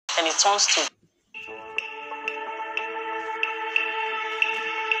then it turns to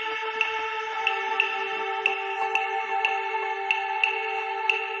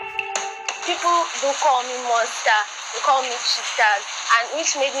people do call me monster, they call me cheaters, and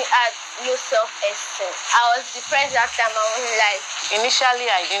which made me add low self-esteem. I was depressed that time I won't lie. Initially,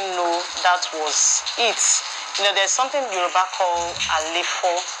 I didn't know that was it. You know, there's something Yoruba call a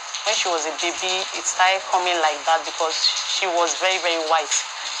Leopard. When she was a baby, it started coming like that because she was very, very white.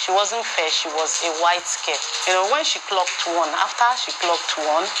 She wasn't fair, she was a white girl. You know, when she clocked one, after she clocked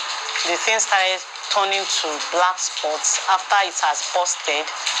one, the thing started turning to black spots. After it has busted,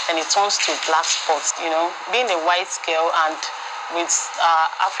 then it turns to black spots. You know, being a white girl and with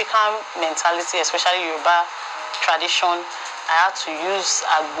African mentality, especially Yoruba tradition, I had to use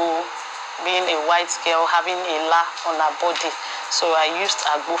agbo, being a white girl, having a la on her body. So I used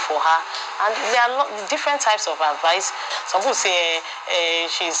agbo for her. And there are different types of advice. Some people say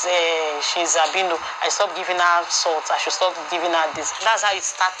she's albino. I stopped giving her salt. I should stop giving her this. That's how it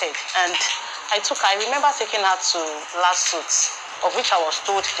started. And I remember taking her to lawsuits, of which I was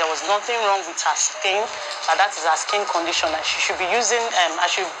told there was nothing wrong with her skin, that is her skin condition, and she should be using, I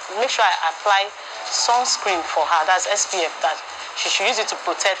should make sure I apply sunscreen for her, that's SPF, that she should use it to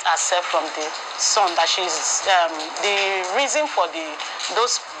protect herself from the sun, that she's, the reason for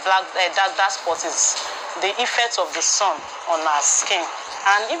those dark spots is the effect of the sun on her skin.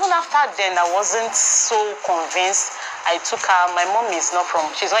 And even after then, I wasn't so convinced. I took her, my mom is not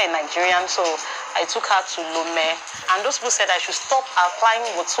she's not a Nigerian, so I took her to Lome, and those people said I should stop applying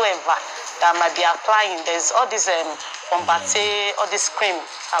whatsoever that I might be applying. There's all this Bombate, all this cream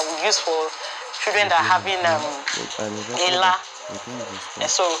I will use for children that are having ELA.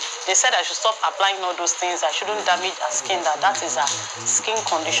 And so they said I should stop applying all those things. I shouldn't damage her skin, that is her skin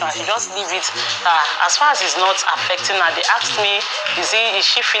condition. I should just leave it. As far as it's not affecting her, they asked me, is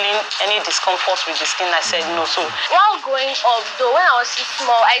she feeling any discomfort with the skin? I said no. So while growing up, though, when I was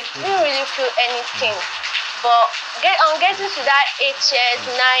small, I didn't really feel anything. But on getting to that 8 years,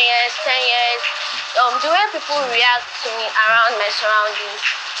 9 years, 10 years, the way people react to me around my surroundings,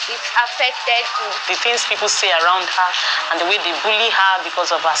 it affected me. The things people say around her and the way they bully her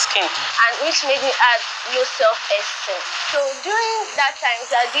because of her skin. And which made me add low self-esteem. So during that time,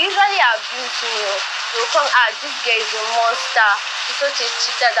 they usually abuse me. They will come, this girl is a monster. She's such a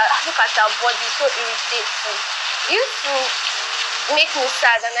cheater. Look at her body, so irritating. It used to make me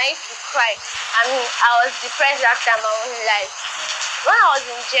sad and I used to cry. I mean, I was depressed that time, I won't lie. When I was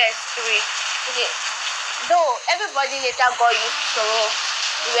in JS3, though everybody later got used to me,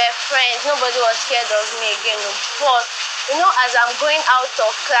 we were friends, nobody was scared of me again. But, you know, as I'm going out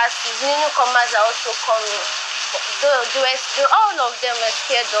of classes, newcomers are also coming. All of them were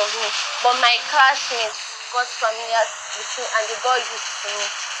scared of me. But my classmates got familiar with me and they got used to me.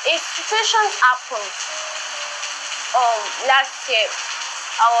 A situation happened last year.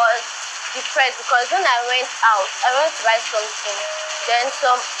 I was depressed because when I went out, I went to buy something. Then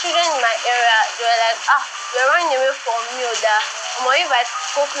some children in my area, they were like, you're running away from me, that if I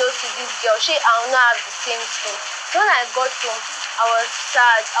go close to this girl, I will not have the same thing. So when I got home, I was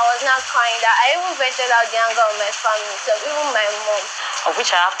sad. I was not crying. That I even vented out the anger of my family, so even my mom. Of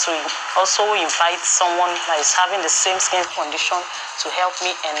which I have to also invite someone that is having the same skin condition to help me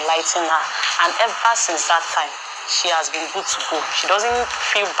enlighten her. And ever since that time, she has been good to go. She doesn't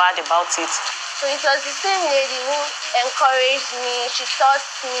feel bad about it. So it was the same lady who encouraged me. She taught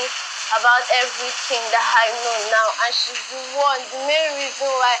me about everything that I know now, and she's the main reason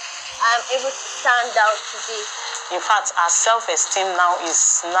why I'm able to stand out today. In fact, her self-esteem now is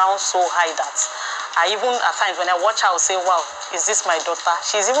so high that I even at times when I watch her, I will say, wow, is this my daughter?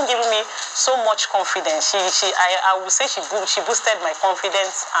 She's even giving me so much confidence. I would say she boosted my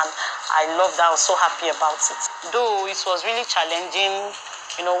confidence, and I loved her. I was so happy about it. Though it was really challenging,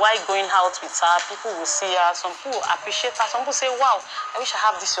 you know, while going out with her, people will see her, some people will appreciate her, some people say, wow, I wish I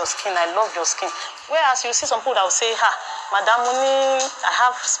have this your skin, I love your skin. Whereas you see some people that will say, Madam Muni, I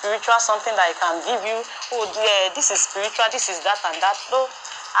have spiritual something that I can give you. Oh, yeah, this is spiritual, this is that and that. Though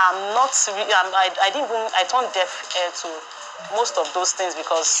I'm not, I turned deaf to most of those things,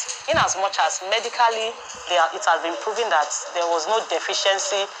 because in as much as medically it has been proven that there was no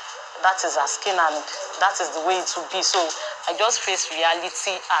deficiency, that is her skin and that is the way it should be. So I just face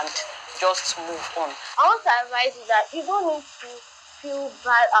reality and just move on. I want to advise you that you don't need to feel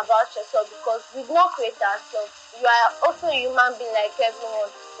bad about yourself, because we did not create ourselves. You are also a human being like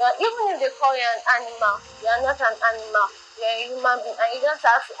everyone. Even if they call you an animal, you are not an animal. You are a human being, and you just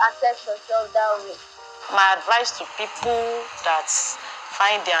have to accept yourself that way. My advice to people that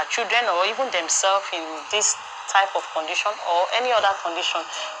find their children or even themselves in this type of condition or any other condition.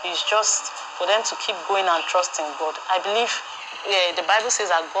 It's just for them to keep going and trusting God. I believe the Bible says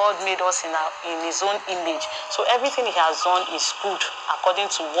that God made us in his own image. So everything he has done is good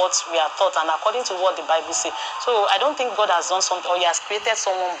according to what we are taught and according to what the Bible says. So I don't think God has done something or he has created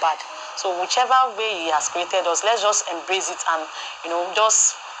someone bad. So whichever way he has created us, let's just embrace it and,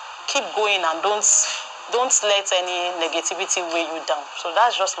 just keep going and don't let any negativity weigh you down. So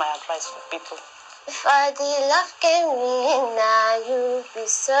that's just my advice for people. For the love came in, now you be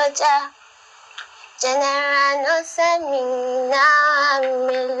soldier. General no send me, now I'm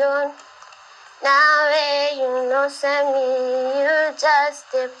alone. Now you no send me, you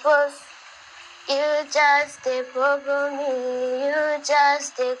just the post. You just the bubble me, you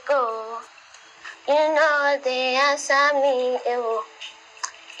just the go. You know they answer me, ewo,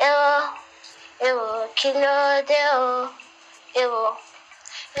 ewo, ewo, kilo deo, ewo,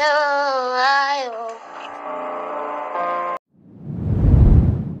 ewo, ewo.